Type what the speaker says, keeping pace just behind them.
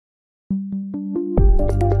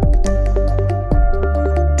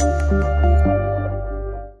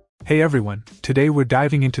Hey everyone, today we're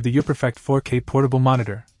diving into the UPERFECT 4K portable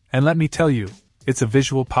monitor, and let me tell you, it's a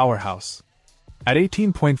visual powerhouse. At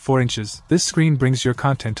 18.4 inches, this screen brings your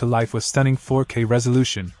content to life with stunning 4K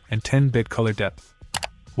resolution and 10-bit color depth.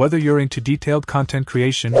 Whether you're into detailed content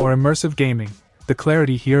creation or immersive gaming, the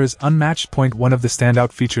clarity here is unmatched. One of the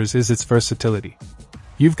standout features is its versatility.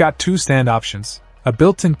 You've got two stand options, a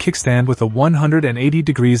built-in kickstand with a 180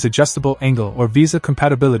 degrees adjustable angle or VESA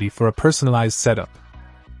compatibility for a personalized setup.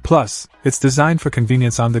 Plus, it's designed for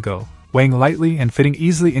convenience on the go, weighing lightly and fitting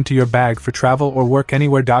easily into your bag for travel or work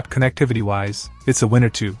anywhere. Connectivity-wise, it's a winner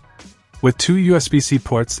too. With two USB-C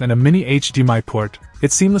ports and a mini HDMI port, it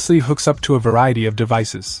seamlessly hooks up to a variety of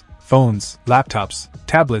devices, phones, laptops,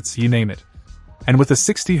 tablets, you name it. And with a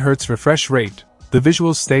 60 Hz refresh rate, the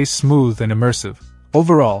visuals stay smooth and immersive.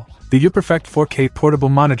 Overall, the UPERFECT 4K portable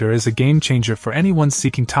monitor is a game-changer for anyone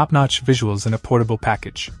seeking top-notch visuals in a portable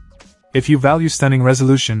package. If you value stunning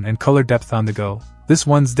resolution and color depth on the go, this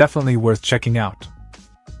one's definitely worth checking out.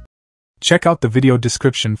 Check out the video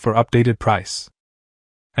description for updated price.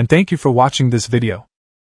 And thank you for watching this video.